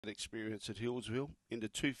experience at Hillsville into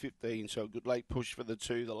 2:15, so a good late push for the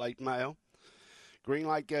 2, the late mail. Green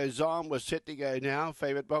light goes on. We're set to go now.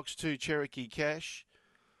 Favourite box 2, Cherokee Cash.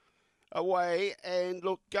 Away, and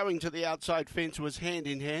look, going to the outside fence was hand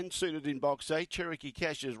in hand, suited in box 8. Cherokee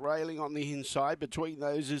Cash is railing on the inside. Between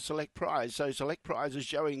those is Select Prize. So Select Prize is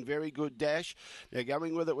showing very good dash. Now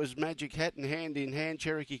going with it was Magic Hat and hand in hand.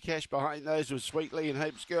 Cherokee Cash behind those was Sweetly and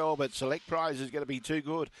Hope's Girl, but Select Prize is going to be too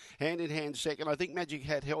good. Hand in hand second. I think Magic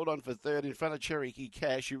Hat held on for third in front of Cherokee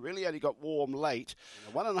Cash, who really only got warm late.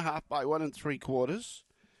 1.5 by 1 3/4.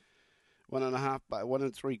 1.5 by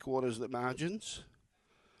 1 3/4 the margins.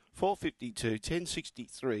 452,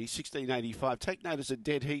 1063, 1685. Take notice a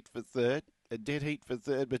dead heat for third. A dead heat for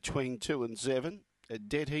third between 2 and 7. A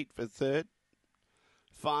dead heat for third.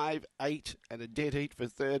 5, 8, and a dead heat for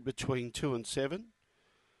third between 2 and 7.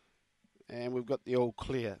 And we've got the all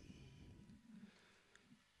clear.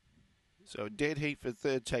 So a dead heat for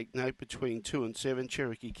third, take note, between 2 and 7.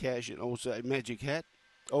 Cherokee Cash and also Magic Hat.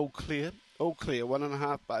 All clear. All clear.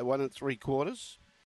 1.5 by 1 3/4.